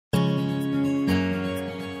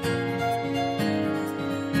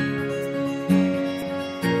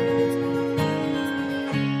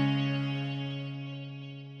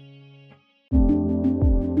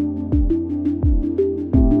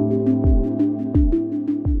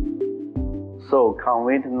So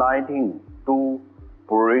COVID-19 do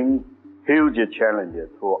bring huge challenges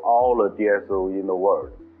to all the DSO in the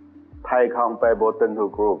world. Taikang Bybo Dental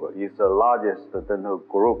Group is the largest dental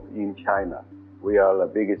group in China. We are the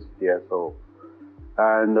biggest DSO.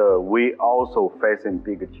 And we also facing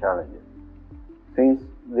big challenges. Since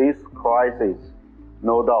this crisis,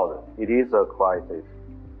 no doubt, it is a crisis.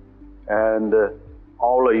 And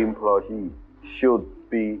all the employees should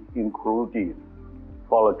be included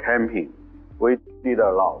for the campaign. We did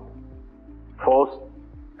a lot. First,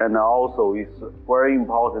 and also it's very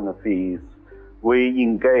important thing is we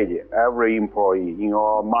engage every employee in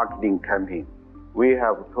our marketing campaign. We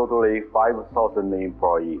have totally 5,000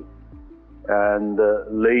 employees, and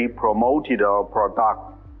they promoted our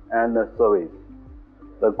product and the service.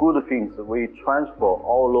 The good things, we transfer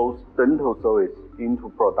all those dental service into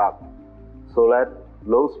product so that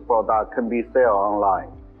those products can be sold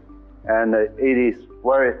online. And it is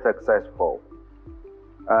very successful.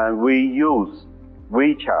 And we use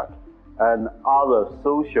WeChat and other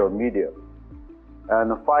social media.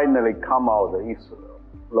 And finally come out is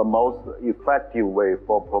the most effective way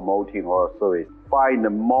for promoting our service. Find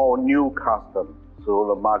more new customers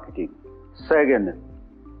through the marketing. Second,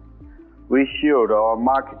 we shifted our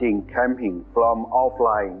marketing campaign from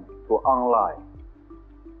offline to online.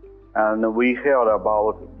 And we held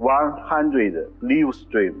about 100 live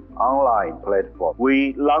stream online platform.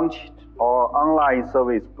 We launched our online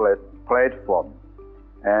service platform,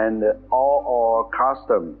 and all our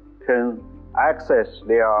customers can access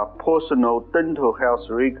their personal dental health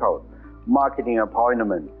record, marketing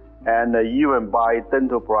appointment, and even buy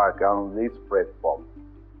dental products on this platform.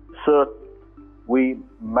 Third, we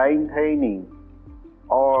maintaining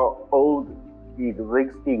our old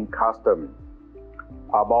existing customers,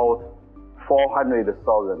 about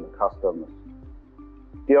 400,000 customers.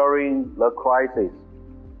 During the crisis,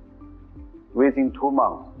 within 2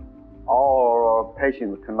 months, all our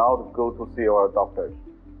patients cannot go to see our doctors,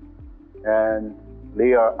 and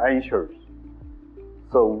they are anxious.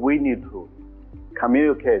 So we need to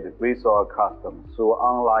communicate with our customers through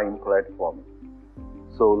online platforms.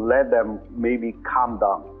 So let them maybe calm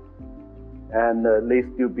down, and they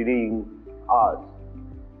still believe in us.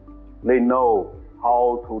 They know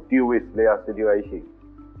how to deal with their situation.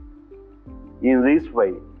 In this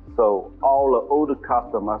way, so all the old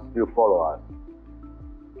customers still follow us.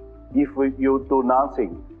 If you do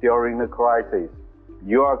nothing during the crisis,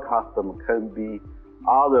 your customer can be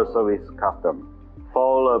other service customer.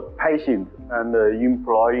 For the patient and the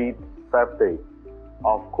employee safety,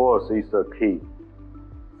 of course, is the key.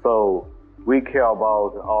 So we care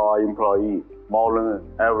about our employee more than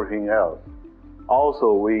everything else.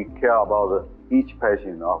 Also, we care about each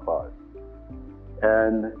patient of us.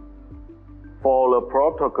 And for the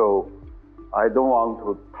protocol, I don't want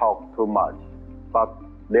to talk too much, but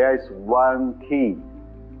there is one key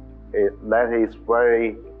that is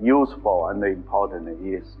very useful and important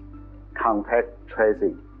is contact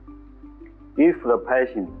tracing. If the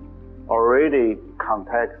patient already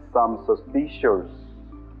contacts some suspicious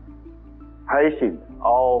patient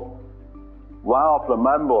or one of the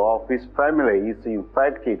members of his family is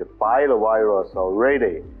infected by the virus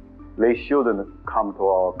already, they shouldn't come to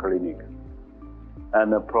our clinic.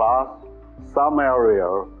 And plus, some area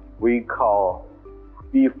we call,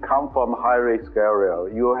 if come from high-risk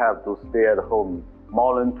area, you have to stay at home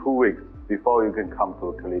more than 2 weeks before you can come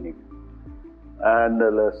to the clinic. And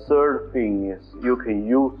the third thing is you can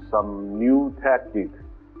use some new tactic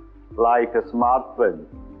like a smartphone.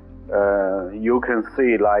 You can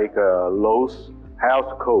see like those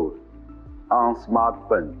health code on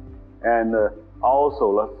smartphone, and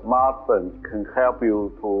also the smartphone can help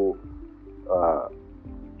you to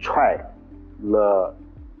track the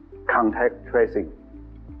contact tracing.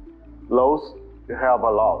 Those help a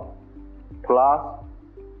lot. Plus,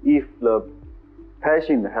 if the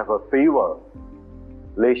patient have a fever,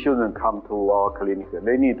 they shouldn't come to our clinic.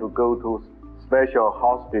 They need to go to special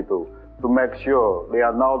hospital to make sure they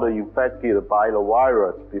are not infected by the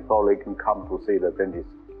virus before they can come to see the dentist.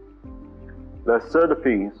 The third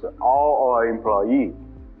thing is all our employees,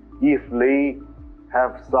 if they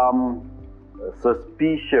have some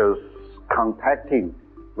suspicious contacting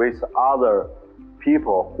with other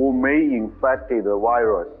people who may infected the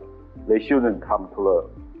virus, they shouldn't come to the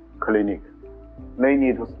clinic. They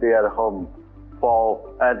need to stay at home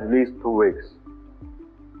for at least 2 weeks.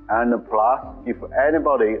 And plus, if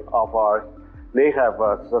anybody of us, they have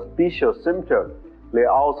a suspicious symptom, they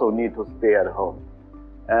also need to stay at home.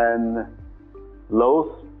 And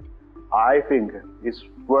those, I think, is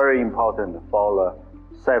very important for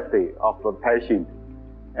the safety of the patient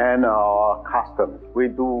and our customers. We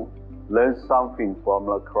do learn something from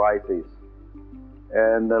the crisis.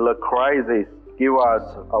 And the crisis give us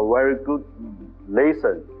a very good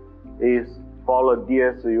lesson is for the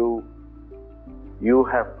DSU, you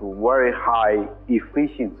have to very high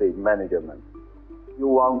efficiency management. You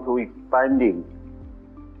want to expanding,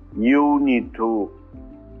 you need to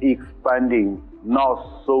expanding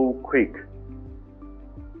not so quick.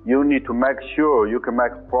 You need to make sure you can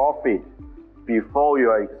make profit before you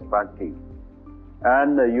are expanding.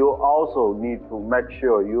 And you also need to make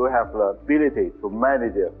sure you have the ability to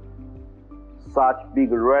manage such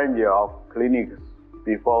big range of clinics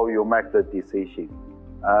before you make the decision.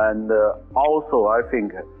 And also I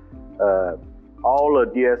think all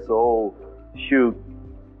the DSO should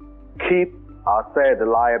keep asset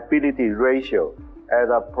liability ratio at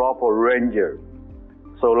a proper range,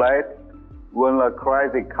 so that when the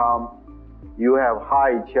crisis comes, you have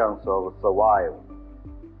high chance of survival.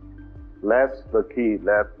 That's the key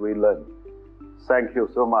that we learn. Thank you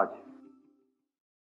so much.